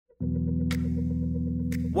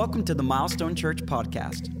Welcome to the Milestone Church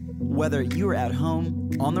podcast. Whether you are at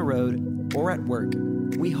home, on the road, or at work,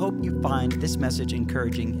 we hope you find this message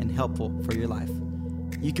encouraging and helpful for your life.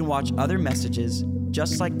 You can watch other messages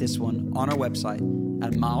just like this one on our website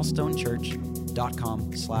at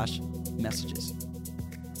milestonechurch.com/messages.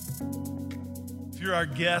 If you're our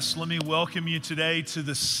guest, let me welcome you today to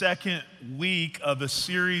the second week of a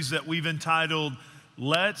series that we've entitled,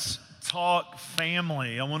 Let's Talk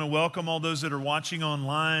Family. I want to welcome all those that are watching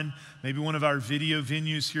online, maybe one of our video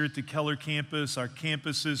venues here at the Keller campus, our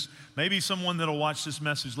campuses, maybe someone that'll watch this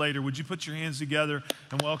message later. Would you put your hands together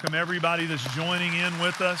and welcome everybody that's joining in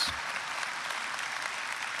with us?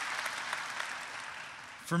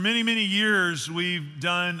 For many, many years, we've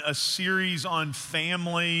done a series on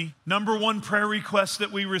family. Number one prayer request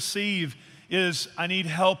that we receive is, I need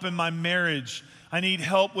help in my marriage. I need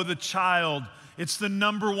help with a child. It's the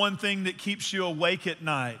number one thing that keeps you awake at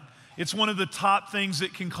night. It's one of the top things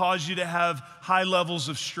that can cause you to have high levels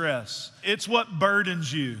of stress. It's what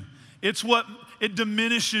burdens you. It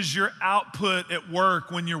diminishes your output at work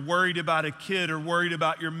when you're worried about a kid or worried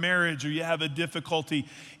about your marriage or you have a difficulty.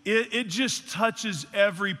 It just touches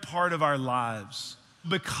every part of our lives.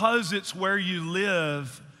 Because it's where you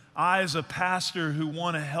live, I as a pastor who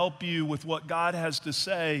want to help you with what God has to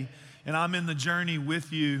say, and I'm in the journey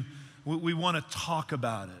with you, we want to talk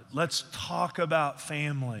about it. Let's talk about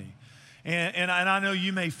family. And I know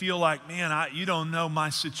you may feel like, man, you don't know my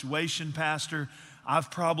situation, Pastor. I've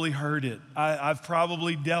probably heard it. I've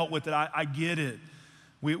probably dealt with it. I get it.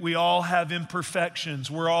 We all have imperfections.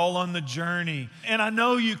 We're all on the journey. And I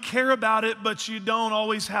know you care about it, but you don't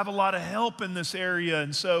always have a lot of help in this area.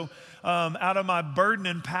 And so out of my burden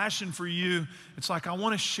and passion for you, it's like I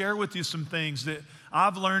want to share with you some things that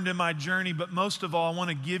I've learned in my journey, but most of all, I want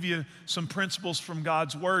to give you some principles from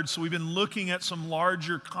God's Word. So we've been looking at some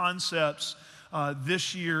larger concepts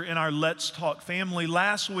this year in our Let's Talk Family.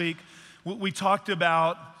 Last week, we talked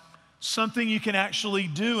about something you can actually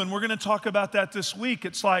do, and we're going to talk about that this week.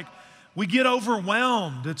 It's like we get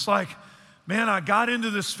overwhelmed. It's like, man, I got into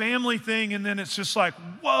this family thing, and then it's just like,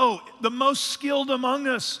 whoa, the most skilled among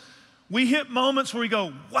us. We hit moments where we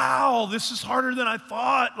go, wow, this is harder than I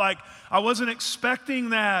thought. Like, I wasn't expecting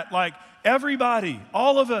that. Like, everybody,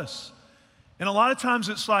 all of us. And a lot of times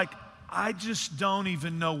it's like, I just don't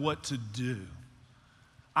even know what to do.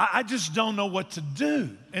 I just don't know what to do.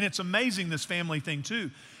 And it's amazing, this family thing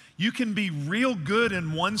too. You can be real good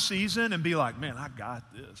in one season and be like, man, I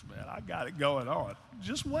got this, man. I got it going on.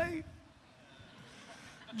 Just wait.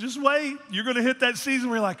 Just wait. You're going to hit that season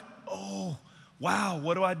where you're like, oh, wow,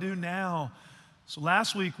 what do I do now? So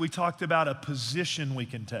last week we talked about a position we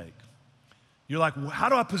can take. You're like, well, how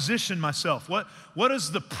do I position myself? What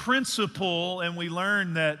is the principle? And we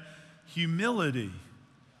learned that humility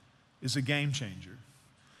is a game changer.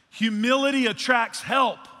 Humility attracts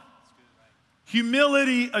help.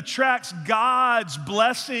 Humility attracts God's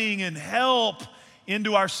blessing and help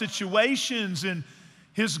into our situations, and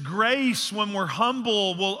His grace, when we're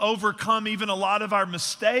humble, will overcome even a lot of our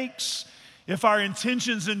mistakes. If our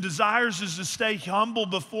intentions and desires is to stay humble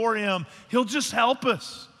before Him, He'll just help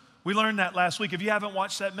us. We learned that last week. If you haven't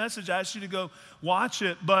watched that message, I ask you to go watch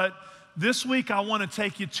it. But this week, I want to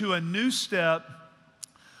take you to a new step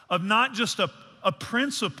of not just a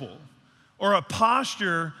principle or a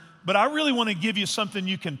posture, but I really want to give you something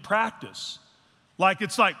you can practice.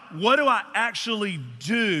 It's like, what do I actually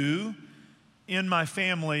do in my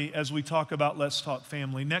family as we talk about Let's Talk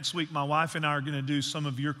Family? Next week, my wife and I are going to do some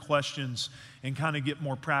of your questions and kind of get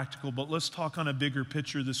more practical, but let's talk on a bigger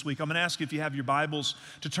picture this week. I'm going to ask you, if you have your Bibles,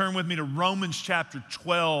 to turn with me to Romans chapter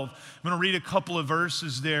 12. I'm going to read a couple of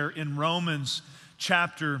verses there in Romans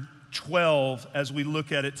chapter 12 as we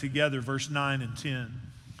look at it together, verse 9 and 10.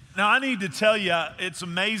 Now, I need to tell you, it's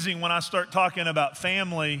amazing when I start talking about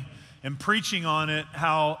family and preaching on it,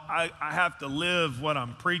 how I have to live what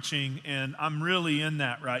I'm preaching, and I'm really in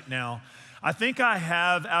that right now. I think I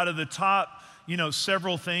have, out of the top,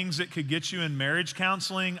 several things that could get you in marriage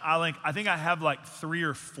counseling, I think I have like 3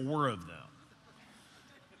 or 4 of them.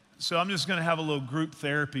 So I'm just going to have a little group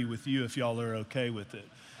therapy with you if y'all are okay with it.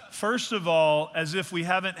 First of all, as if we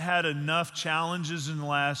haven't had enough challenges in the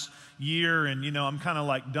last year, and I'm kind of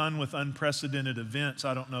like done with unprecedented events.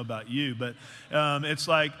 I don't know about you, but it's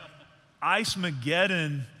like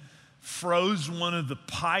Ice-Mageddon froze one of the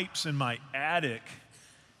pipes in my attic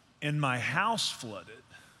and my house flooded.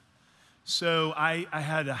 So I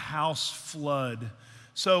had a house flood.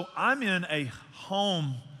 So I'm in a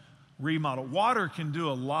home remodel. Water can do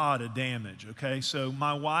a lot of damage, okay? So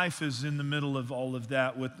my wife is in the middle of all of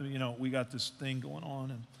that with, we got this thing going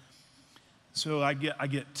on. So I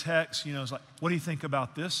get texts, it's like, what do you think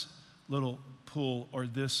about this little pool or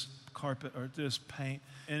this carpet or this paint?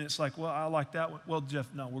 And it's like, well, I like that one. Well, Jeff,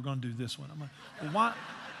 no, we're going to do this one. I'm like, well,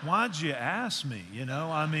 why'd you ask me?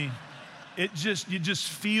 It just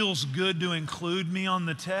feels good to include me on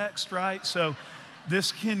the text, right? So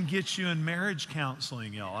this can get you in marriage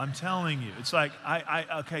counseling, y'all. I'm telling you. It's like,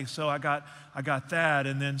 okay, so I got that.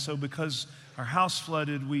 And then so because our house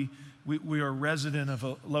flooded, we are a resident of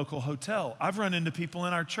a local hotel. I've run into people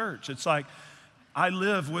in our church. It's like, I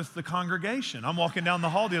live with the congregation. I'm walking down the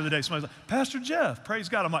hall the other day. Somebody's like, Pastor Jeff, praise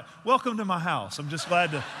God. I'm like, welcome to my house. I'm just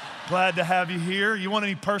glad to have you here. You want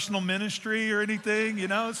any personal ministry or anything,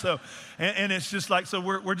 So, and it's just like, so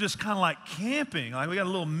we're just kind of like camping. Like we got a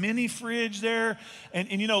little mini fridge there.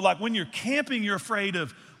 And like when you're camping, you're afraid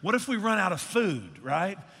of, what if we run out of food,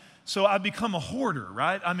 right? So I become a hoarder,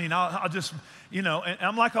 right? I'll just, and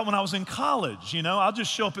I'm like when I was in college, I'll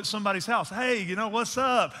just show up at somebody's house. Hey, what's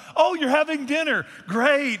up? Oh, you're having dinner.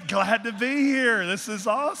 Great, glad to be here. This is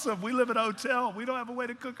awesome. We live in a hotel. We don't have a way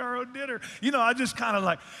to cook our own dinner. I just kind of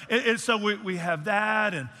like, and so we have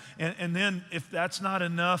that. And then if that's not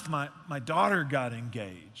enough, my daughter got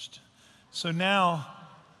engaged. So now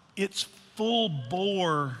it's full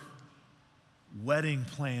bore wedding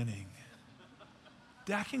planning.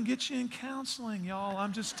 That can get you in counseling, y'all.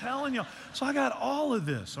 I'm just telling y'all. So I got all of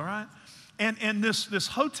this, all right? And this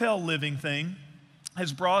hotel living thing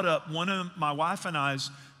has brought up one of my wife and I's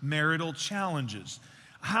marital challenges.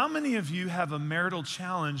 How many of you have a marital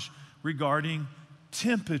challenge regarding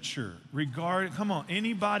temperature? Come on,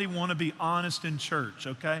 anybody want to be honest in church,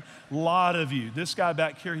 okay? A lot of you. This guy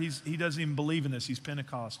back here, he doesn't even believe in this. He's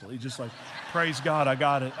Pentecostal. He's just like, praise God, I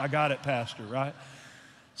got it, Pastor, right?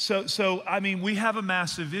 So we have a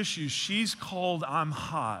massive issue. She's cold, I'm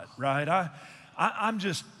hot, right? I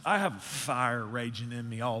have a fire raging in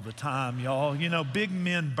me all the time, y'all. Big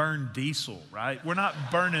men burn diesel, right? We're not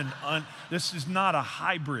burning, this is not a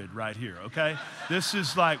hybrid right here, okay? This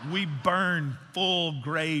is like we burn full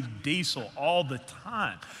grade diesel all the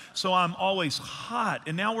time. So I'm always hot,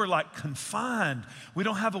 and now we're like confined. We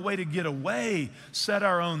don't have a way to get away, set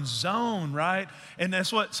our own zone, right? And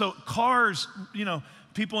so cars,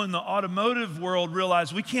 people in the automotive world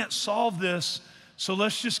realize we can't solve this, so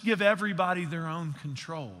let's just give everybody their own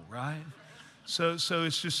control, right? So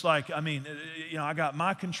it's just like, I got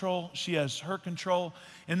my control, she has her control,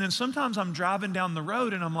 and then sometimes I'm driving down the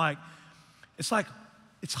road and I'm like, it's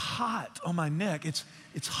hot on my neck. It's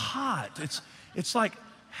hot. It's like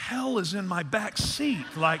hell is in my back seat.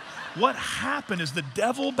 Like, what happened? Is the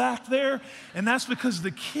devil back there? And that's because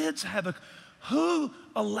the kids who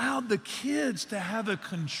allowed the kids to have a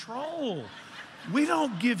control? We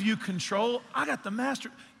don't give you control. I got the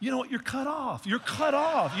master. You know what? You're cut off. You're cut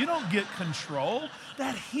off. You don't get control.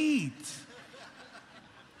 That heat. I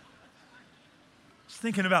was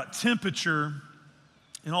thinking about temperature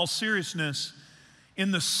in all seriousness.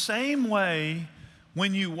 In the same way,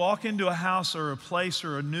 when you walk into a house or a place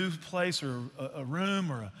or a new place or a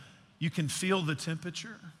room you can feel the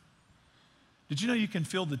temperature. Did you know you can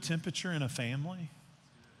feel the temperature in a family?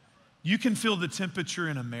 You can feel the temperature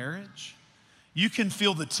in a marriage. You can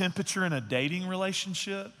feel the temperature in a dating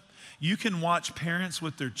relationship. You can watch parents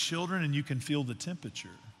with their children and you can feel the temperature.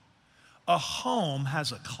 A home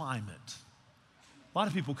has a climate. A lot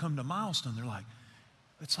of people come to Milestone, they're like,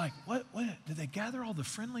 it's like, what? Did they gather all the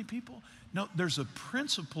friendly people? No, there's a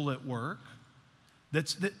principle at work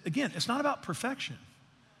that again, it's not about perfection.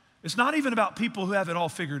 It's not even about people who have it all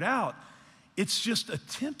figured out. It's just a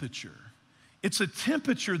temperature. It's a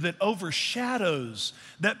temperature that overshadows,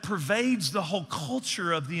 that pervades the whole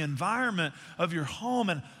culture of the environment of your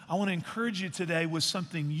home. And I want to encourage you today with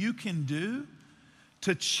something you can do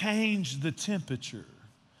to change the temperature,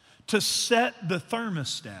 to set the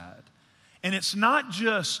thermostat. And it's not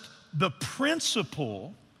just the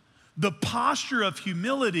principle, the posture of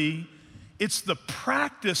humility, it's the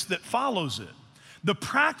practice that follows it. The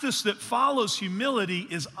practice that follows humility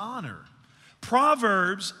is honor.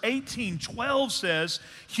 Proverbs 18:12 says,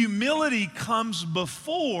 humility comes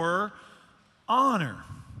before honor.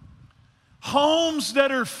 Homes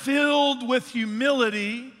that are filled with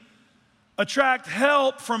humility attract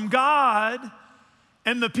help from God,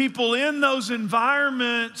 and the people in those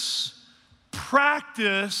environments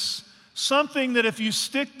practice something that if you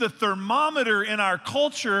stick the thermometer in our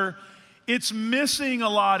culture, it's missing a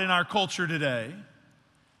lot in our culture today,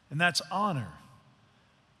 and that's honor.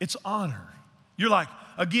 It's honor. You're like,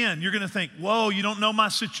 again, you're going to think, whoa, you don't know my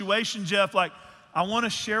situation, Jeff. Like, I want to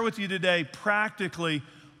share with you today practically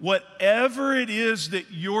whatever it is that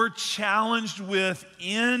you're challenged with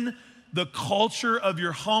in the culture of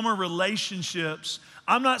your home or relationships,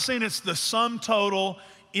 I'm not saying it's the sum total,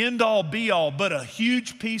 end all, be all, but a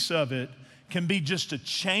huge piece of it can be just to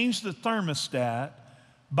change the thermostat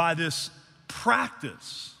by this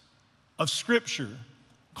practice of Scripture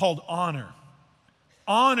called honor.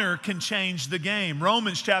 Honor can change the game.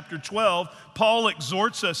 Romans chapter 12, Paul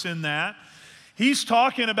exhorts us in that. He's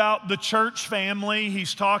talking about the church family.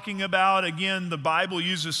 He's talking about, again, the Bible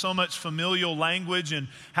uses so much familial language and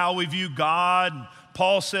how we view God.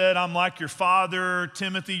 Paul said, I'm like your father.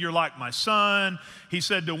 Timothy, you're like my son. He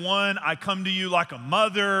said to one, I come to you like a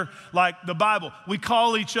mother. Like the Bible, we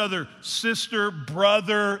call each other sister,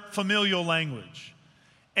 brother, familial language.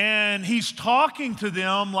 And he's talking to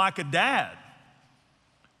them like a dad.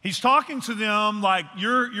 He's talking to them like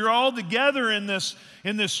you're all together in this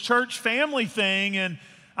church family thing, and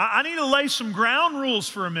I need to lay some ground rules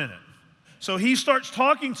for a minute. So he starts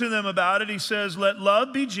talking to them about it. He says, let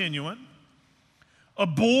love be genuine,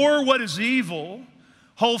 abhor what is evil,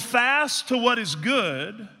 hold fast to what is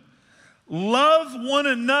good, love one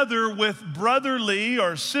another with brotherly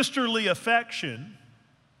or sisterly affection.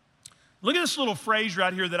 Look at this little phrase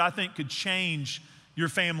right here that I think could change your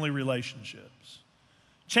family relationships.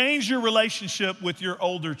 Change your relationship with your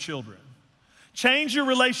older children. Change your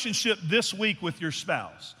relationship this week with your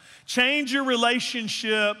spouse. Change your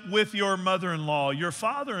relationship with your mother-in-law, your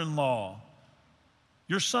father-in-law,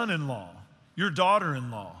 your son-in-law, your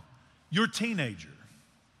daughter-in-law, your teenager.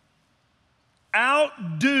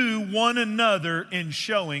 Outdo one another in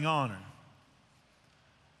showing honor.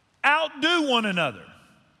 Outdo one another.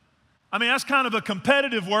 I mean, that's kind of a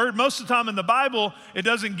competitive word. Most of the time in the Bible, it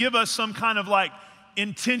doesn't give us some kind of like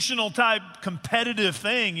intentional type competitive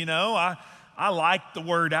thing, you know. I like the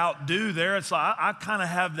word outdo there. It's like, I kind of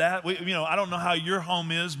have that. I don't know how your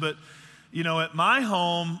home is, but, at my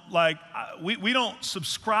home, like, we don't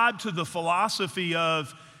subscribe to the philosophy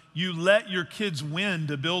of you let your kids win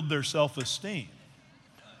to build their self-esteem.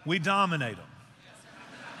 We dominate them.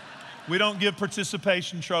 We don't give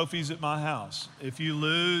participation trophies at my house. If you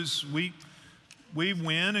lose, we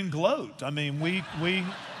win and gloat. I mean, we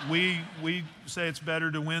say it's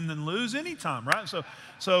better to win than lose anytime, right?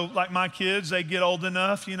 So like my kids, they get old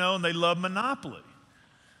enough, and they love Monopoly.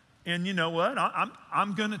 And you know what?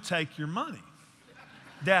 I'm going to take your money.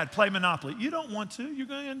 Dad, play Monopoly. You don't want to. You're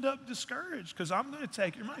going to end up discouraged because I'm going to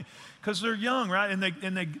take your money. Because they're young, right? And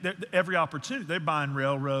they're every opportunity, they're buying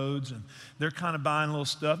railroads and they're kind of buying little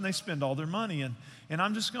stuff and they spend all their money. And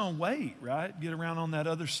I'm just going to wait, right? Get around on that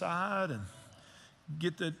other side and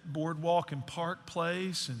get the boardwalk and Park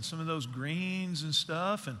Place and some of those greens and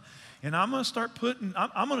stuff. And I'm going to start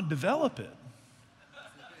I'm going to develop it.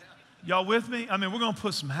 Y'all with me? I mean, we're going to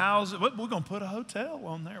put some houses. We're going to put a hotel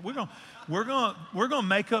on there. We're going to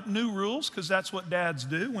make up new rules because that's what dads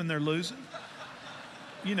do when they're losing.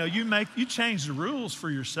 You change the rules for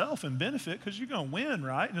yourself and benefit because you're going to win,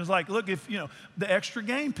 right? And it's like, look, if, the extra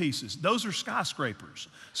game pieces, those are skyscrapers.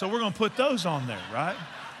 So we're going to put those on there, right?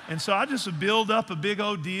 And so I just build up a big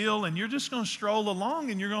old deal and you're just going to stroll along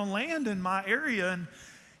and you're going to land in my area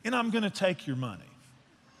and I'm going to take your money.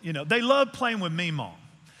 They love playing with Meemaw.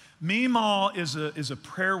 Meemaw is a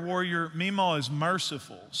prayer warrior. Meemaw is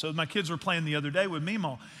merciful. So my kids were playing the other day with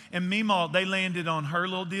Meemaw. And Meemaw, they landed on her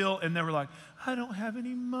little deal and they were like, I don't have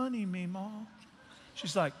any money, Meemaw.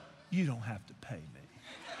 She's like, you don't have to pay me.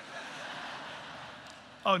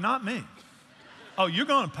 Oh, not me. Oh, you're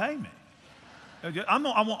going to pay me. I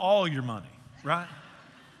want all your money, right?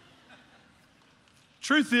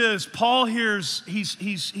 Truth is, Paul hears,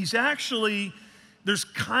 he's actually, there's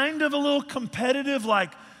kind of a little competitive,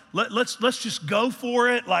 like, let's just go for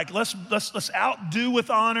it. Like, let's outdo with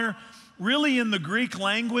honor. Really, in the Greek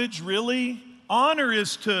language, really, honor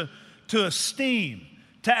is to esteem,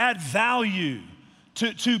 to add value,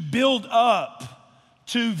 to build up,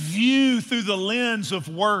 to view through the lens of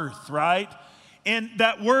worth, right? And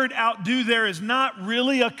that word outdo there is not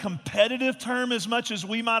really a competitive term as much as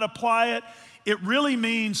we might apply it. It really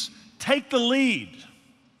means take the lead,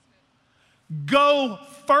 go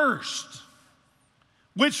first.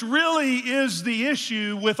 Which really is the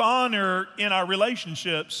issue with honor in our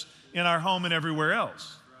relationships, in our home and everywhere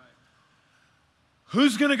else.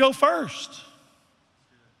 Who's going to go first?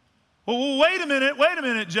 Well, wait a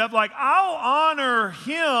minute, Jeff. Like, I'll honor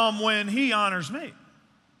him when he honors me.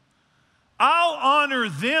 I'll honor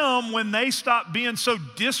them when they stop being so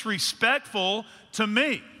disrespectful to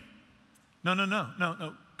me.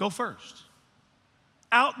 No. Go first.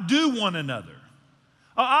 Outdo one another.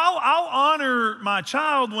 I'll honor my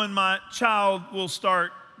child when my child will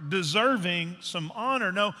start deserving some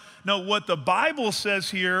honor. No, what the Bible says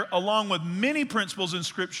here, along with many principles in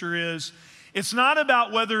Scripture, is it's not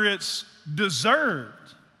about whether it's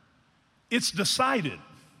deserved, it's decided.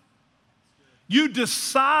 You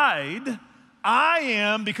decide, I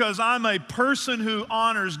am, because I'm a person who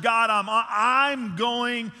honors God, I'm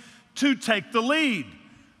going to take the lead.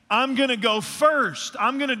 I'm going to go first.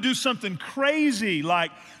 I'm going to do something crazy,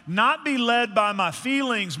 like not be led by my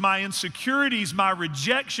feelings, my insecurities, my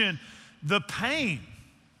rejection, the pain.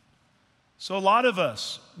 So a lot of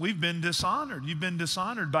us, we've been dishonored. You've been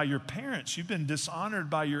dishonored by your parents. You've been dishonored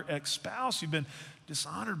by your ex-spouse. You've been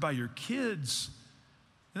dishonored by your kids.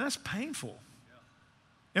 And that's painful.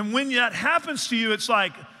 And when that happens to you, it's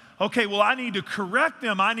like, okay, well, I need to correct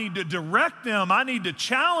them. I need to direct them. I need to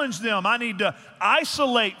challenge them. I need to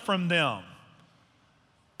isolate from them.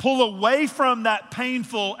 Pull away from that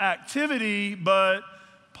painful activity. But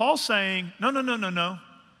Paul's saying, no.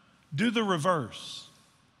 Do the reverse.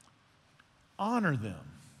 Honor them.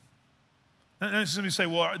 And somebody say,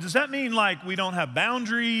 well, does that mean like we don't have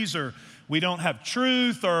boundaries or we don't have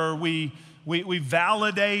truth or we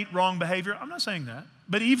validate wrong behavior? I'm not saying that.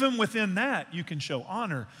 But even within that, you can show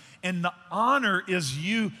honor. And the honor is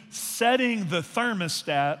you setting the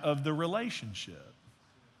thermostat of the relationship.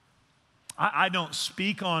 I don't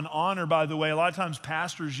speak on honor, by the way. A lot of times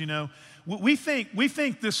pastors, we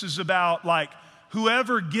think this is about like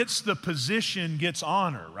whoever gets the position gets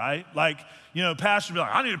honor, right? Like, pastors be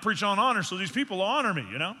like, I need to preach on honor so these people will honor me,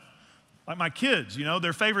 Like my kids,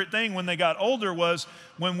 their favorite thing when they got older was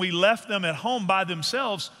when we left them at home by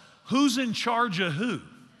themselves, who's in charge of who?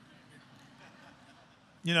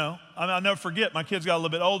 I'll never forget, my kids got a little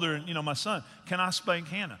bit older, and, my son, can I spank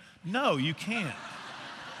Hannah? No, you can't.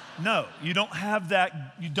 No, you don't have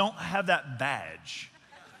that. You don't have that badge.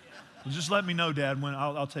 Well, just let me know, Dad, when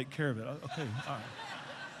I'll take care of it. Okay, all right.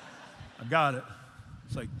 I got it.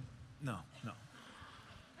 It's like, no.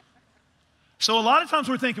 So a lot of times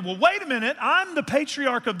we're thinking, well, wait a minute, I'm the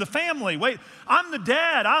patriarch of the family. Wait, I'm the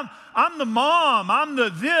dad. I'm the mom. I'm the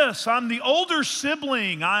this. I'm the older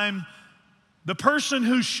sibling. I'm the person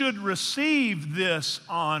who should receive this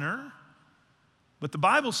honor. But the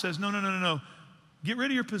Bible says, no. Get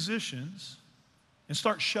rid of your positions and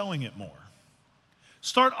start showing it more.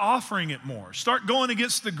 Start offering it more. Start going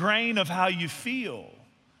against the grain of how you feel.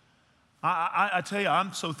 I tell you,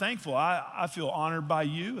 I'm so thankful. I feel honored by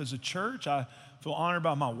you as a church. I feel honored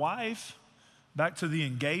by my wife. Back to the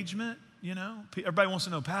engagement, Everybody wants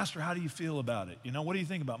to know, Pastor, how do you feel about it? What do you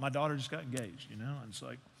think about it? My daughter just got engaged, And it's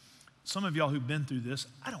like, some of y'all who've been through this,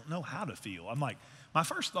 I don't know how to feel. I'm like, my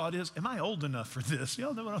first thought is, am I old enough for this?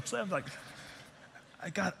 Y'all know what I'm saying? I'm like, I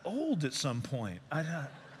got old at some point. I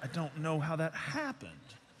don't know how that happened.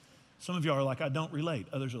 Some of y'all are like, I don't relate.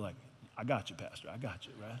 Others are like, I got you, Pastor. I got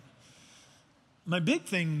you, right? My big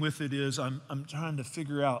thing with it is I'm trying to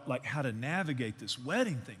figure out like how to navigate this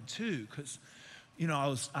wedding thing too, because we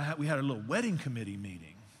had a little wedding committee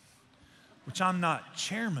meeting, which I'm not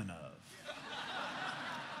chairman of.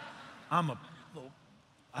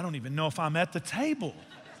 I don't even know if I'm at the table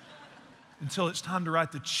until it's time to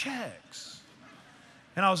write the checks.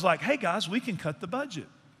 And I was like, hey guys, we can cut the budget.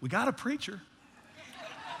 We got a preacher.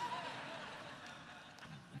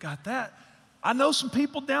 We got that. I know some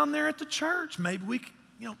people down there at the church. Maybe we could,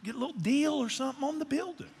 get a little deal or something on the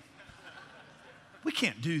building. We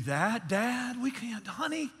can't do that, Dad. We can't,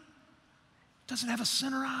 honey. It doesn't have a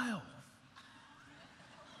center aisle.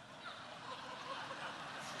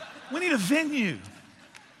 We need a venue.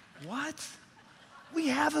 What? We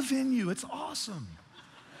have a venue. It's awesome.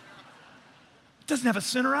 It doesn't have a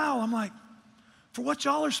center aisle. I'm like, for what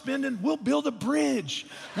y'all are spending, we'll build a bridge.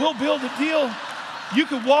 We'll build a deal. You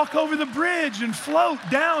could walk over the bridge and float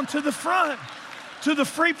down to the front to the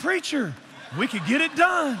free preacher. We could get it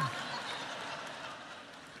done.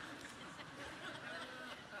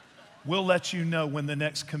 We'll let you know when the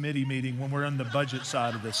next committee meeting, when we're on the budget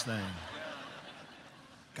side of this thing.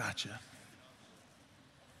 Gotcha.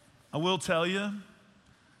 I will tell you,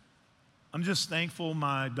 I'm just thankful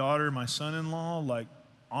my daughter, my son-in-law,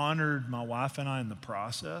 honored my wife and I in the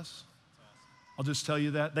process. I'll just tell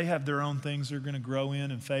you that. They have their own things they're going to grow in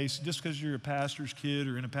and face. Just because you're a pastor's kid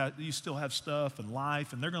or you still have stuff and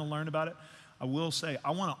life, and they're going to learn about it. I will say,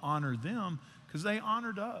 I want to honor them because they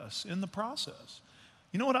honored us in the process.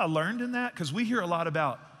 You know what I learned in that? Because we hear a lot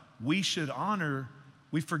about we should honor.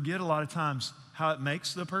 We forget a lot of times how it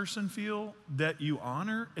makes the person feel that you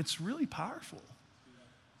honor. It's really powerful.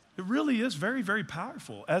 It really is very, very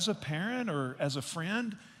powerful. As a parent or as a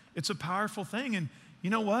friend, it's a powerful thing. And you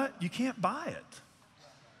know what? You can't buy it.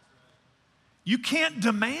 You can't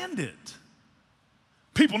demand it.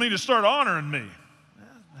 People need to start honoring me.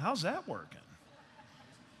 How's that working?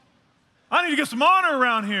 I need to get some honor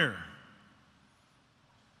around here.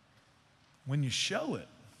 When you show it,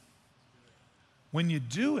 when you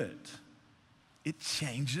do it, it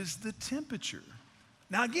changes the temperature.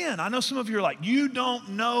 Now again, I know some of you are like, you don't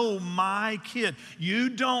know my kid. You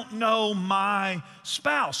don't know my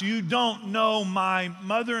spouse. You don't know my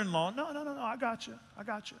mother-in-law. No, I got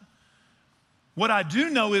you. What I do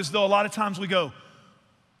know is, though, a lot of times we go,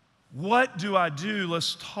 what do I do?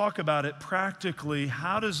 Let's talk about it practically.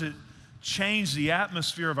 How does it change the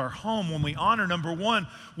atmosphere of our home when we honor? Number one,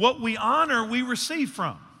 what we honor, we receive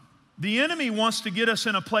from. The enemy wants to get us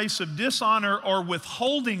in a place of dishonor or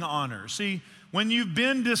withholding honor. See, when you've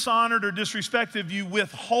been dishonored or disrespected, you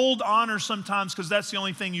withhold honor sometimes because that's the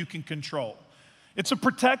only thing you can control. It's a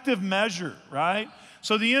protective measure, right?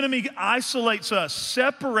 So the enemy isolates us,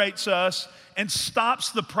 separates us, and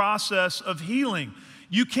stops the process of healing.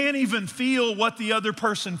 You can't even feel what the other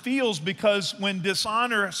person feels because when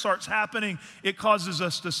dishonor starts happening, it causes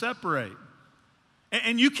us to separate.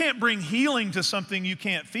 And you can't bring healing to something you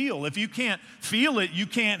can't feel. If you can't feel it, you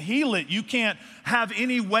can't heal it. You can't have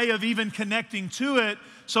any way of even connecting to it.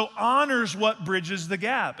 So honor's what bridges the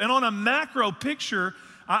gap. And on a macro picture,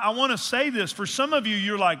 I want to say this. For some of you,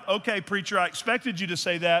 you're like, okay, preacher, I expected you to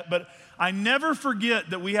say that, but I never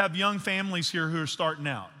forget that we have young families here who are starting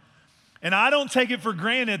out. And I don't take it for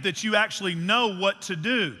granted that you actually know what to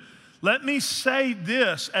do. Let me say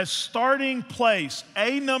this as starting place,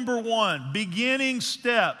 number one, beginning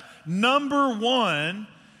step. Number one,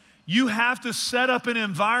 you have to set up an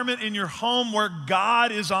environment in your home where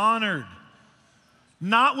God is honored,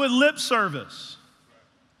 not with lip service.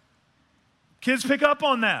 Kids, pick up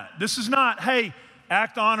on that. This is not, hey,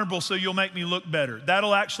 act honorable so you'll make me look better.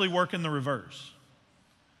 That'll actually work in the reverse.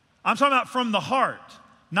 I'm talking about from the heart.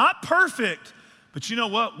 Not perfect, but you know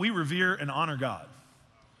what? We revere and honor God.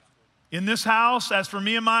 In this house, as for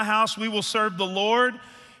me and my house, we will serve the Lord.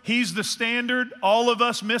 He's the standard. All of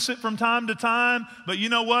us miss it from time to time, but you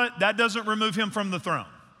know what? That doesn't remove him from the throne.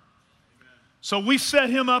 So we set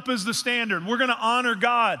him up as the standard. We're going to honor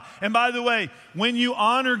God. And by the way, when you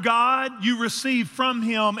honor God, you receive from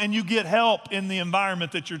him and you get help in the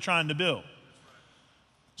environment that you're trying to build.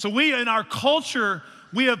 So we, in our culture,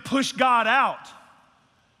 we have pushed God out.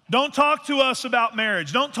 Don't talk to us about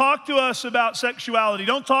marriage. Don't talk to us about sexuality.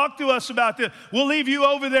 Don't talk to us about this. We'll leave you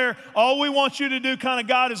over there. All we want you to do, kind of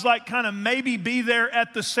God, is like kind of maybe be there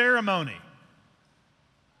at the ceremony.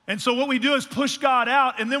 And so what we do is push God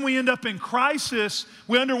out, and then we end up in crisis.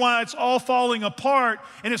 We wonder why it's all falling apart,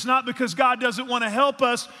 and it's not because God doesn't want to help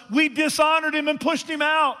us. We dishonored him and pushed him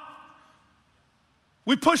out.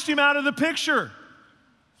 We pushed him out of the picture.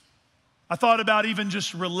 I thought about even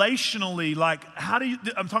just relationally, like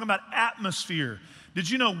I'm talking about atmosphere. Did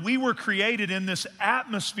you know we were created in this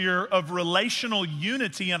atmosphere of relational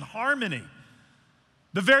unity and harmony?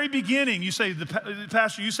 The very beginning, you say,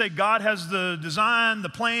 Pastor, you say God has the design, the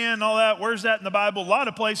plan, all that. Where's that in the Bible? A lot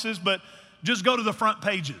of places, but just go to the front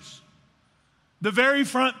pages. The very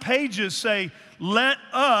front pages say, let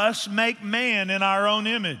us make man in our own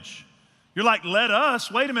image. You're like, let us?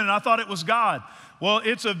 Wait a minute, I thought it was God. Well,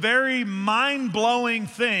 it's a very mind-blowing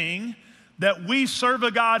thing that we serve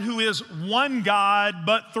a God who is one God,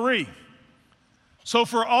 but three. So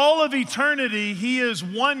for all of eternity, he is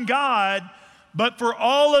one God, but for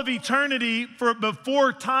all of eternity,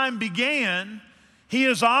 before time began, he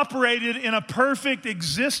has operated in a perfect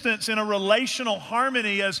existence, in a relational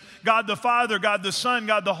harmony as God the Father, God the Son,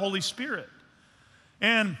 God the Holy Spirit.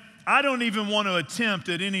 And I don't even want to attempt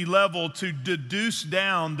at any level to deduce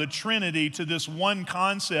down the Trinity to this one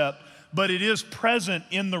concept, but it is present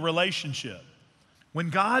in the relationship. When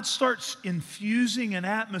God starts infusing an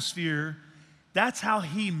atmosphere, that's how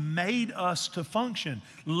he made us to function.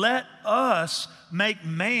 Let us make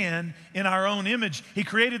man in our own image. He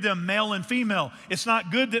created them male and female. It's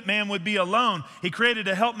not good that man would be alone. He created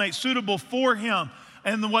a helpmate suitable for him.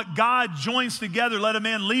 And what God joins together, let a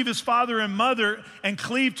man leave his father and mother and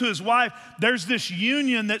cleave to his wife. There's this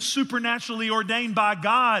union that's supernaturally ordained by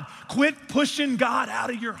God. Quit pushing God out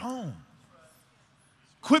of your home.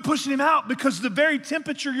 Quit pushing him out, because the very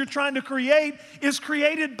temperature you're trying to create is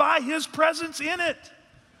created by his presence in it.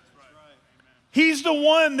 He's the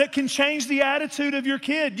one that can change the attitude of your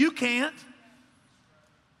kid. You can't.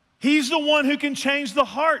 He's the one who can change the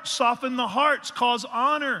heart, soften the hearts, cause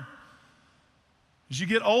honor. As you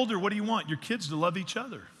get older, what do you want? Your kids to love each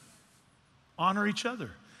other, honor each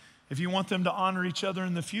other. If you want them to honor each other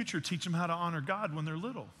in the future, teach them how to honor God when they're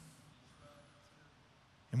little.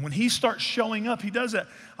 And when he starts showing up, he does that.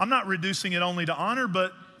 I'm not reducing it only to honor,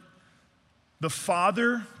 but The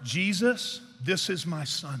Father, Jesus, this is my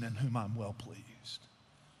Son in whom I'm well pleased.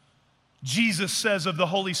 Jesus says of the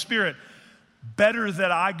Holy Spirit, better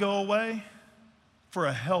that I go away for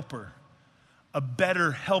a helper, a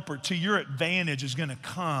better helper to your advantage is going to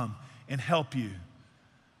come and help you.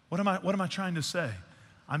 What am I trying to say?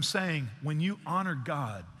 I'm saying when you honor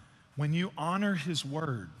God, when you honor His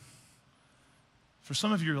word, for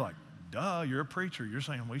some of you, you're like, duh, you're a preacher. You're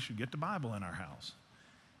saying we should get the Bible in our house.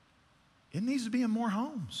 It needs to be in more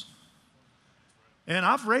homes. And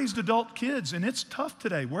I've raised adult kids, and it's tough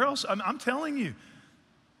today. Where else? I'm telling you.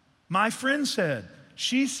 My friend said,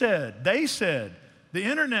 she said, they said, the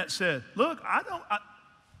internet said, look,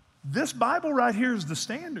 this Bible right here is the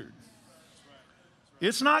standard.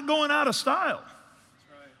 It's not going out of style.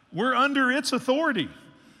 We're under its authority.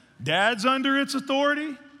 Dad's under its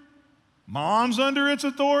authority. Mom's under its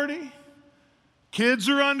authority. Kids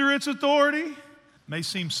are under its authority. May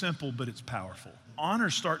seem simple, but it's powerful. Honor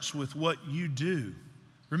starts with what you do.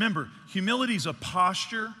 Remember, humility is a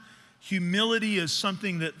posture. Humility is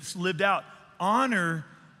something that's lived out. Honor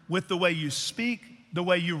with the way you speak, the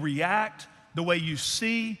way you react, the way you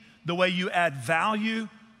see, the way you add value.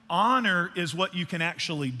 Honor is what you can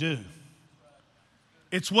actually do.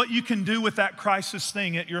 It's what you can do with that crisis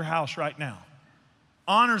thing at your house right now.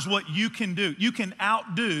 Honor is what you can do. You can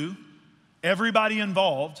outdo everybody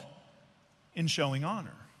involved in showing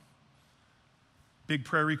honor. Big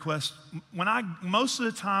prayer request. Most of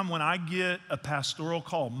the time when I get a pastoral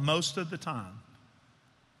call, most of the time,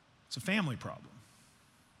 it's a family problem.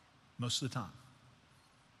 Most of the time.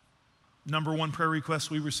 Number one prayer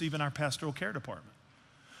request we receive in our pastoral care department.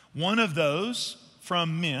 One of those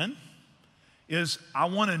from men is, I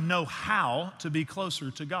want to know how to be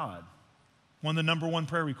closer to God. One of the number one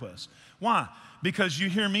prayer requests. Why? Because you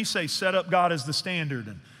hear me say, set up God as the standard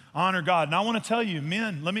and honor God. And I want to tell you,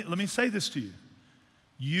 men, let me say this to you.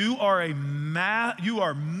 You are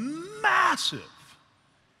massive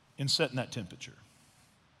in setting that temperature.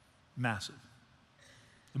 Massive.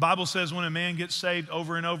 The Bible says when a man gets saved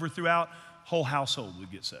over and over throughout, whole household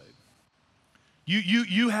would get saved.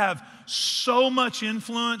 You have so much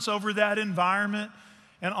influence over that environment.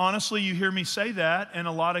 And honestly, you hear me say that, and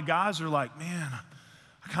a lot of guys are like, man,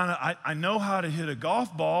 I know how to hit a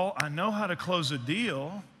golf ball. I know how to close a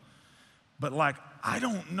deal. But like, I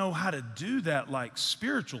don't know how to do that like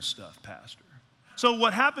spiritual stuff, Pastor. So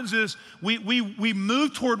what happens is we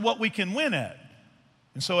move toward what we can win at.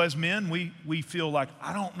 And so as men, we feel like,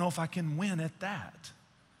 I don't know if I can win at that.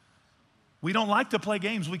 We don't like to play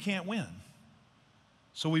games we can't win.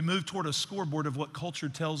 So we move toward a scoreboard of what culture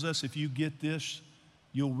tells us, if you get this,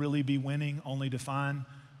 you'll really be winning, only to find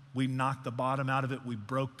we knocked the bottom out of it, we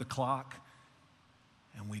broke the clock,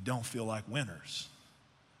 and we don't feel like winners.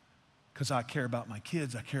 Because I care about my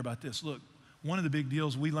kids, I care about this. Look, one of the big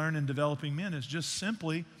deals we learn in developing men is just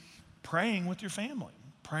simply praying with your family,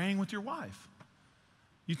 praying with your wife.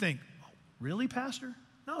 You think, really, Pastor?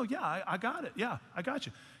 No, yeah, I got it. Yeah, I got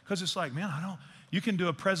you. Because it's like, man, you can do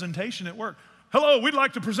a presentation at work. Hello, we'd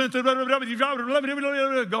like to present the,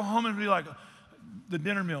 go home and be like, the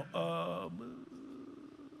dinner meal,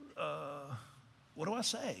 what do I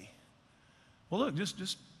say? Well, look,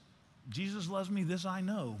 just Jesus loves me, this I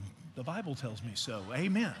know. The Bible tells me so.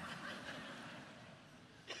 Amen.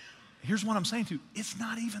 Here's what I'm saying to you. It's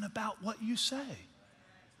not even about what you say.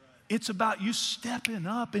 It's about you stepping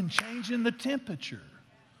up and changing the temperature.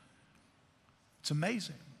 It's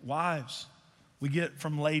amazing. Wives, we get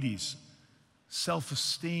from ladies,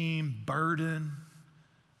 self-esteem, burden,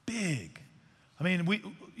 big. I mean,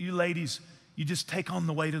 you ladies, you just take on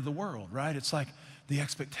the weight of the world, right? It's like the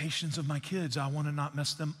expectations of my kids, I want to not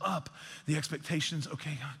mess them up. The expectations,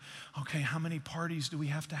 okay, how many parties do we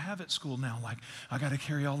have to have at school now? Like, I got to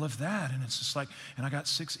carry all of that. And it's just like, and I got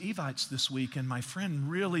 6 Evites this week, and my friend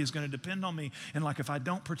really is going to depend on me. And like, if I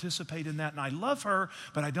don't participate in that, and I love her,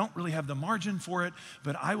 but I don't really have the margin for it,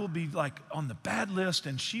 but I will be like on the bad list,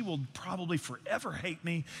 and she will probably forever hate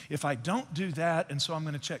me if I don't do that. And so I'm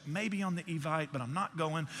going to check maybe on the Evite, but I'm not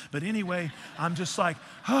going. But anyway, I'm just like,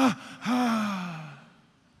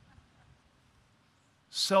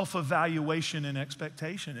 self-evaluation and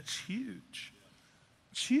expectation, it's huge.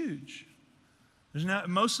 It's huge.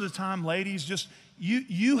 Most of the time, ladies, just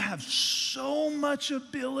you have so much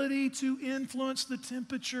ability to influence the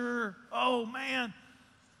temperature. Oh, man.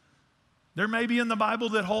 There may be in the Bible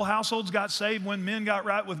that whole households got saved when men got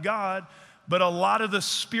right with God, but a lot of the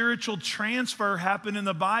spiritual transfer happened in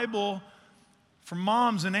the Bible from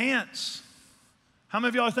moms and aunts. How many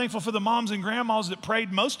of y'all are thankful for the moms and grandmas that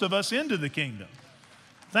prayed most of us into the kingdom?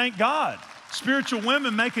 Thank God. Spiritual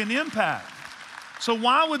women make an impact. So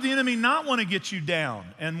why would the enemy not want to get you down?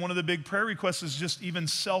 And one of the big prayer requests is just even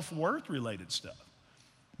self-worth related stuff.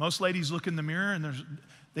 Most ladies look in the mirror and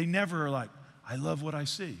they never are like, I love what I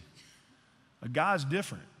see. A guy's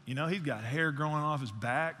different. You know, he's got hair growing off his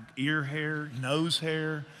back, ear hair, nose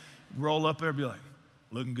hair. Roll up there and be like,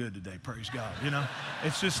 looking good today, praise God. You know,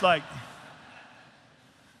 it's just like,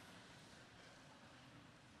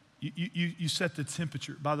 you set the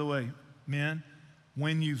temperature. By the way, men,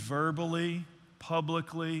 when you verbally,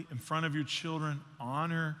 publicly, in front of your children,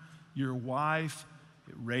 honor your wife,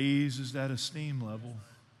 it raises that esteem level.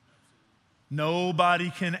 Nobody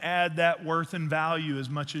can add that worth and value as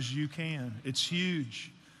much as you can. It's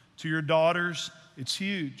huge. To your daughters, it's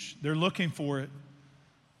huge. They're looking for it.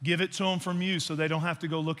 Give it to them from you so they don't have to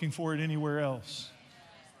go looking for it anywhere else.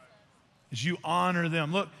 As you honor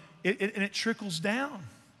them. Look, it trickles down.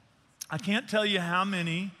 I can't tell you how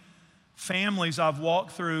many families I've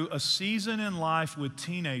walked through a season in life with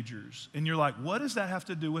teenagers, and you're like, what does that have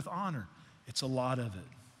to do with honor? It's a lot of it.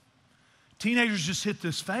 Teenagers just hit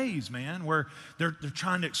this phase, man, where they're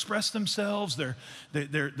trying to express themselves. They're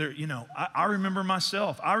you know, I remember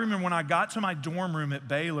myself. I remember when I got to my dorm room at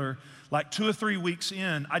Baylor, like 2 or 3 weeks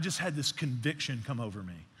in, I just had this conviction come over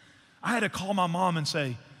me. I had to call my mom and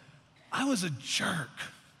say, I was a jerk.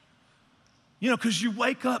 You know, because you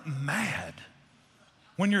wake up mad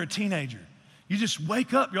when you're a teenager. You just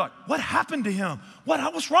wake up, you're like, what happened to him?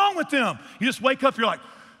 What's wrong with them? You just wake up, you're like,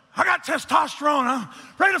 I got testosterone. I'm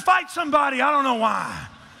ready to fight somebody. I don't know why.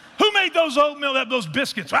 Who made those oatmeal, those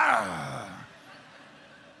biscuits? Ah.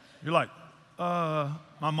 You're like,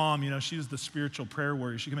 my mom, you know, she was the spiritual prayer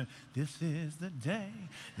warrior. She came in, this is the day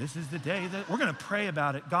that we're going to pray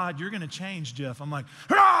about it. God, you're going to change Jeff. I'm like,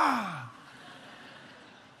 ah.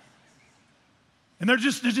 And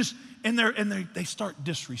they start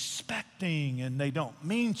disrespecting, and they don't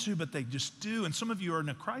mean to, but they just do. And some of you are in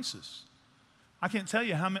a crisis. I can't tell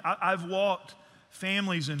you how many, I've walked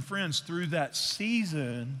families and friends through that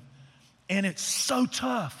season, and it's so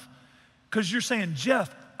tough because you're saying,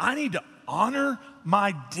 Jeff, I need to honor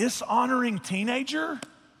my dishonoring teenager?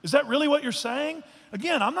 Is that really what you're saying?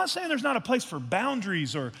 Again, I'm not saying there's not a place for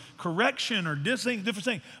boundaries or correction or different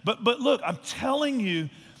things, but look, I'm telling you,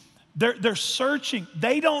 they're searching.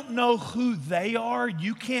 They don't know who they are.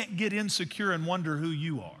 You can't get insecure and wonder who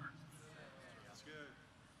you are.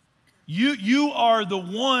 You are the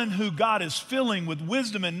one who God is filling with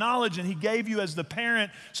wisdom and knowledge, and He gave you as the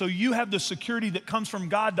parent, so you have the security that comes from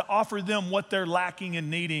God to offer them what they're lacking and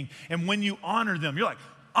needing. And when you honor them, you're like,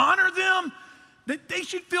 honor them? They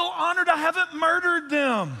should feel honored. I haven't murdered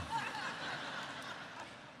them.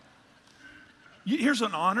 Here's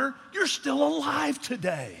an honor. You're still alive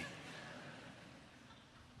today.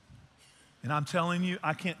 And I'm telling you,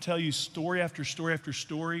 I can't tell you story after story after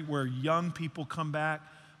story where young people come back.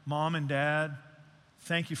 Mom and Dad,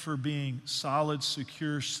 thank you for being solid,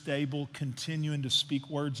 secure, stable, continuing to speak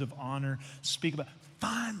words of honor.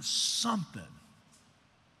 Find something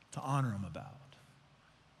to honor them about.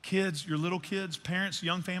 Kids, your little kids, parents,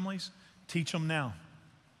 young families, teach them now.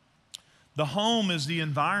 The home is the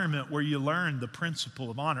environment where you learn the principle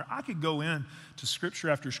of honor. I could go into scripture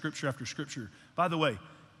after scripture after scripture. By the way,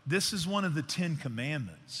 this is one of the 10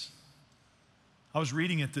 commandments. I was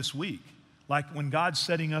reading it this week. Like when God's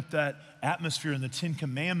setting up that atmosphere in the 10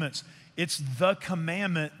 commandments, it's the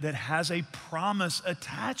commandment that has a promise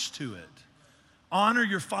attached to it. Honor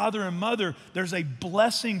your father and mother. There's a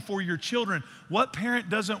blessing for your children. What parent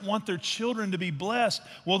doesn't want their children to be blessed?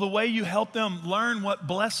 Well, the way you help them learn what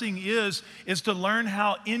blessing is to learn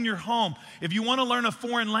how in your home. If you want to learn a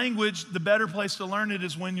foreign language, the better place to learn it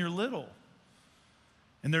is when you're little.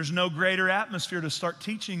 And there's no greater atmosphere to start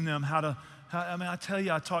teaching them I tell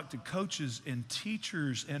you, I talk to coaches and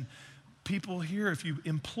teachers and people here. If you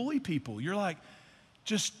employ people, you're like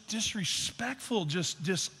just disrespectful, just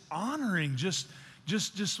dishonoring, just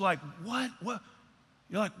like what?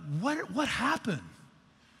 You're like, what happened?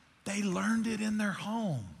 They learned it in their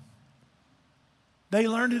home. They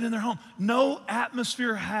learned it in their home. No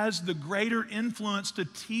atmosphere has the greater influence to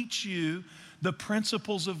teach you the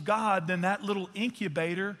principles of God than that little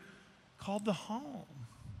incubator called the home.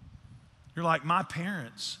 You're like, my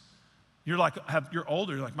parents. You're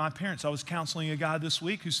older. You're like, my parents. I was counseling a guy this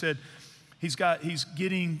week who said he's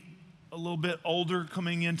getting a little bit older,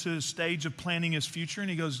 coming into a stage of planning his future. And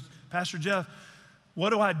he goes, Pastor Jeff,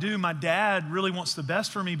 what do I do? My dad really wants the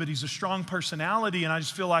best for me, but he's a strong personality. And I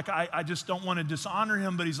just feel like I just don't want to dishonor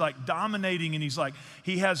him, but he's like dominating. And he's like,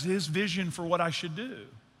 he has his vision for what I should do.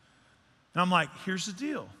 And I'm like, here's the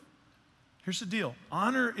deal.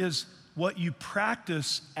 Honor is what you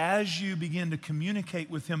practice as you begin to communicate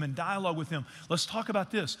with him and dialogue with him. Let's talk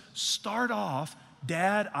about this. Start off,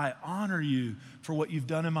 Dad, I honor you for what you've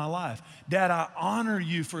done in my life. Dad, I honor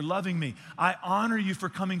you for loving me. I honor you for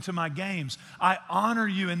coming to my games. I honor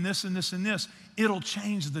you in this and this and this. It'll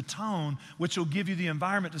change the tone, which will give you the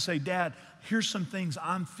environment to say, Dad, here's some things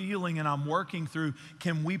I'm feeling and I'm working through.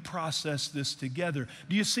 Can we process this together?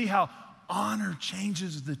 Do you see how honor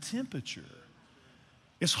changes the temperature?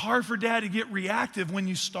 It's hard for Dad to get reactive when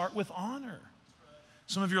you start with honor.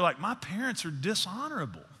 Some of you are like, my parents are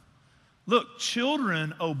dishonorable. Look,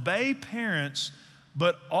 children obey parents,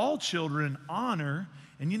 but all children honor.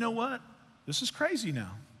 And you know what? This is crazy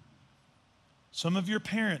now. Some of your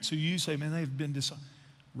parents who you say, man, they've been dishonored.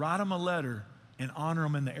 Write them a letter and honor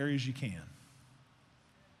them in the areas you can.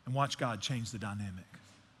 And watch God change the dynamic.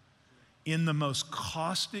 In the most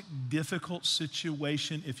caustic, difficult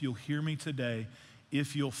situation, if you'll hear me today,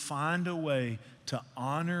 if you'll find a way to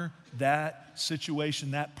honor that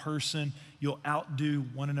situation, that person, you'll outdo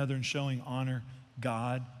one another in showing honor.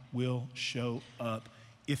 God will show up.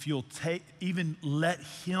 If you'll even let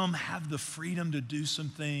him have the freedom to do some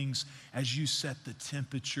things as you set the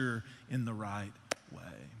temperature in the right way.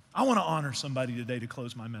 I want to honor somebody today to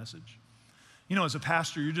close my message. You know, as a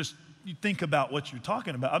pastor, you think about what you're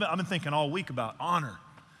talking about. I've been thinking all week about honor.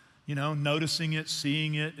 You know, noticing it,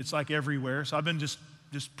 seeing it. It's like everywhere. So I've been just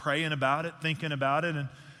praying about it, thinking about it. And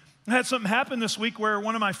I had something happen this week where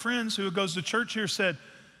one of my friends who goes to church here said,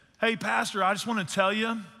 hey, Pastor, I just want to tell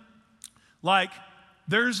you, like,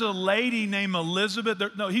 there's a lady named Elizabeth.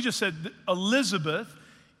 He just said Elizabeth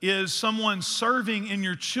is someone serving in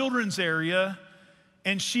your children's area,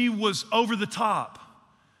 and she was over the top.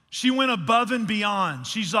 She went above and beyond.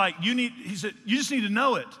 She's like, he said, you just need to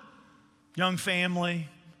know it. Young family,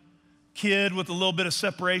 kid with a little bit of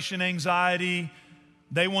separation anxiety.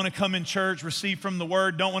 They want to come in church, receive from the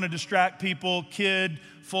word, don't want to distract people. Kid,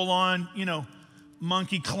 full on,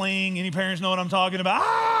 monkey cling. Any parents know what I'm talking about?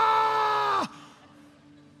 Ah!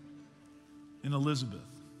 And Elizabeth.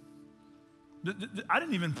 I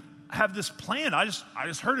didn't even have this planned. I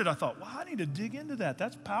just heard it. I thought, wow, I need to dig into that.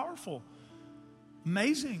 That's powerful.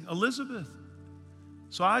 Amazing, Elizabeth.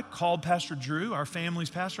 So I called Pastor Drew, our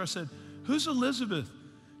family's pastor. I said, who's Elizabeth?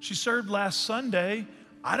 She served last Sunday.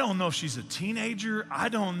 I don't know if she's a teenager. I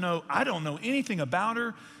don't know anything about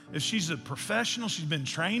her. If she's a professional, she's been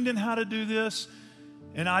trained in how to do this.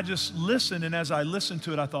 And I just listened, and as I listened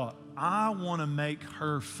to it, I thought, I want to make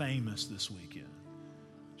her famous this weekend.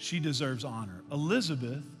 She deserves honor.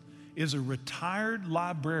 Elizabeth is a retired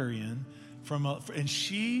librarian and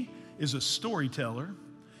she is a storyteller,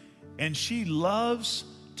 and she loves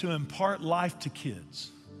to impart life to kids.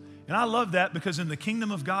 And I love that because in the kingdom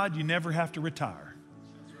of God, you never have to retire.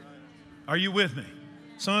 Are you with me?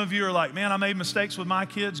 Some of you are like, man, I made mistakes with my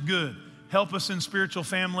kids. Good. Help us in spiritual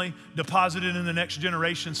family, deposit it in the next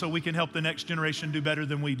generation so we can help the next generation do better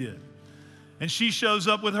than we did. And she shows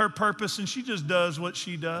up with her purpose, and she just does what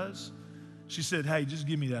she does. She said, hey, just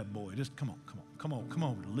give me that boy. Just come on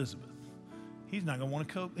over to Elizabeth. He's not going to want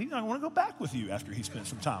to go back with you after he spent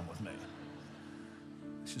some time with me.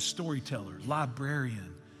 She's a storyteller,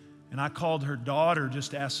 librarian. And I called her daughter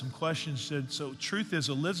just to ask some questions. She said, so truth is,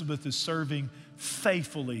 Elizabeth is serving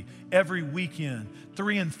faithfully every weekend,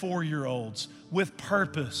 3 and 4-year-olds, with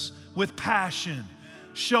purpose, with passion,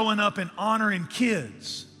 showing up and honoring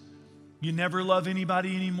kids. You never love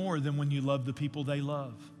anybody any more than when you love the people they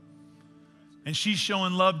love. And she's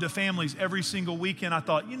showing love to families every single weekend. I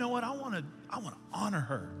thought, you know what? I want to honor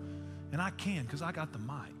her. And I can because I got the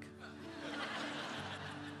mic.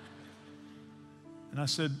 And I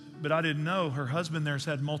said, but I didn't know her husband there's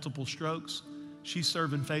had multiple strokes. She's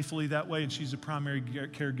serving faithfully that way, and she's a primary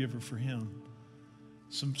caregiver for him.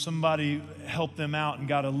 Somebody helped them out and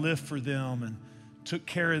got a lift for them and took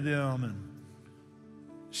care of them. And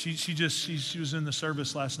she was in the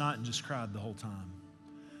service last night and just cried the whole time.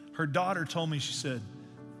 Her daughter told me, she said,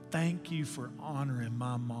 thank you for honoring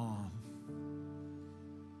my mom.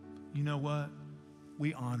 You know what?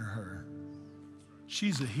 We honor her.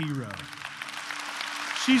 She's a hero.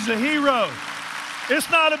 She's a hero.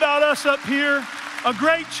 It's not about us up here. A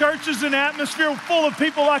great church is an atmosphere full of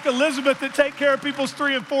people like Elizabeth that take care of people's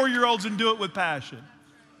 3 and 4-year-olds and do it with passion.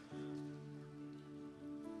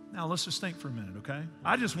 Now, let's just think for a minute, okay?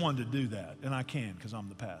 I just wanted to do that, and I can because I'm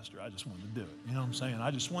the pastor. I just wanted to do it. You know what I'm saying?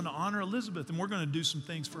 I just want to honor Elizabeth, and we're going to do some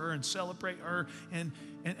things for her and celebrate her.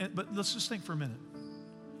 But let's just think for a minute.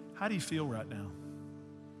 How do you feel right now?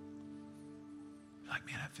 You're like,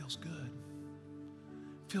 man, that feels good.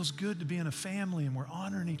 It feels good to be in a family, and we're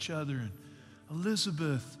honoring each other. And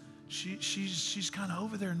Elizabeth she's kind of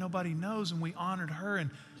over there and nobody knows, and we honored her, and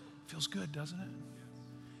it feels good, doesn't it?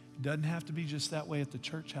 It doesn't have to be just that way at the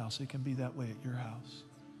church house. It can be that way at your house.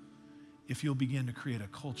 If you'll begin to create a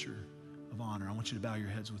culture of honor. I want you to bow your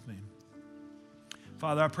heads with me.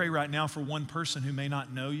 Father, I pray right now for one person who may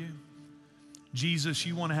not know you. Jesus,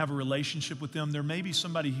 you want to have a relationship with them. There may be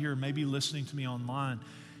somebody here, maybe listening to me online.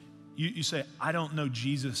 You say, I don't know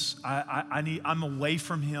Jesus. I'm away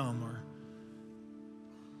from him, or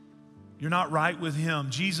you're not right with him.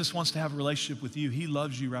 Jesus wants to have a relationship with you. He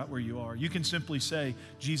loves you right where you are. You can simply say,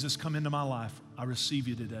 Jesus, come into my life. I receive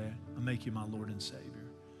you today. I make you my Lord and Savior.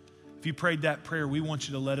 If you prayed that prayer, we want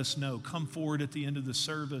you to let us know. Come forward at the end of the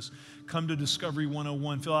service. Come to Discovery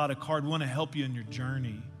 101. Fill out a card. We want to help you in your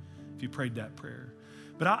journey if you prayed that prayer.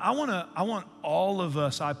 But I want all of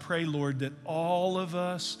us, I pray, Lord, that all of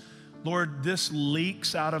us, Lord, this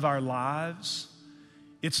leaks out of our lives.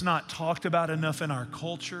 It's not talked about enough in our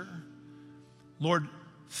culture. Lord,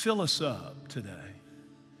 fill us up today.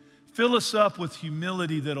 Fill us up with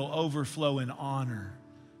humility that'll overflow in honor.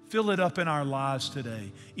 Fill it up in our lives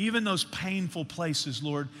today. Even those painful places,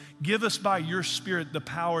 Lord, give us by your Spirit the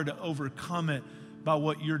power to overcome it by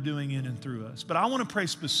what you're doing in and through us. But I want to pray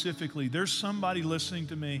specifically. There's somebody listening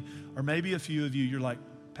to me, or maybe a few of you, you're like,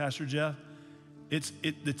 Pastor Jeff,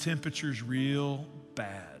 the temperature's real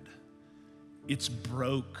bad. It's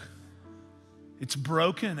broke. It's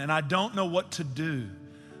broken, and I don't know what to do.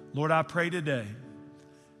 Lord, I pray today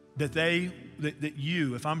that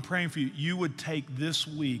you, if I'm praying for you, you would take this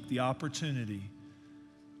week the opportunity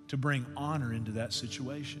to bring honor into that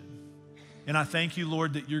situation. And I thank you,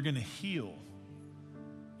 Lord, that you're going to heal.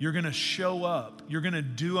 You're going to show up. You're going to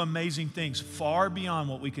do amazing things far beyond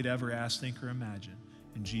what we could ever ask, think, or imagine.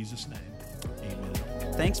 In Jesus' name, amen.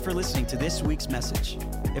 Thanks for listening to this week's message.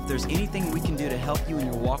 If there's anything we can do to help you in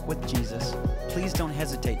your walk with Jesus, please don't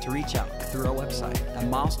hesitate to reach out through our website at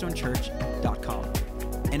milestonechurch.com.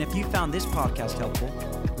 And if you found this podcast helpful,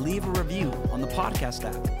 leave a review on the podcast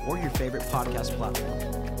app or your favorite podcast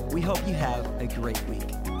platform. We hope you have a great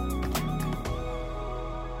week.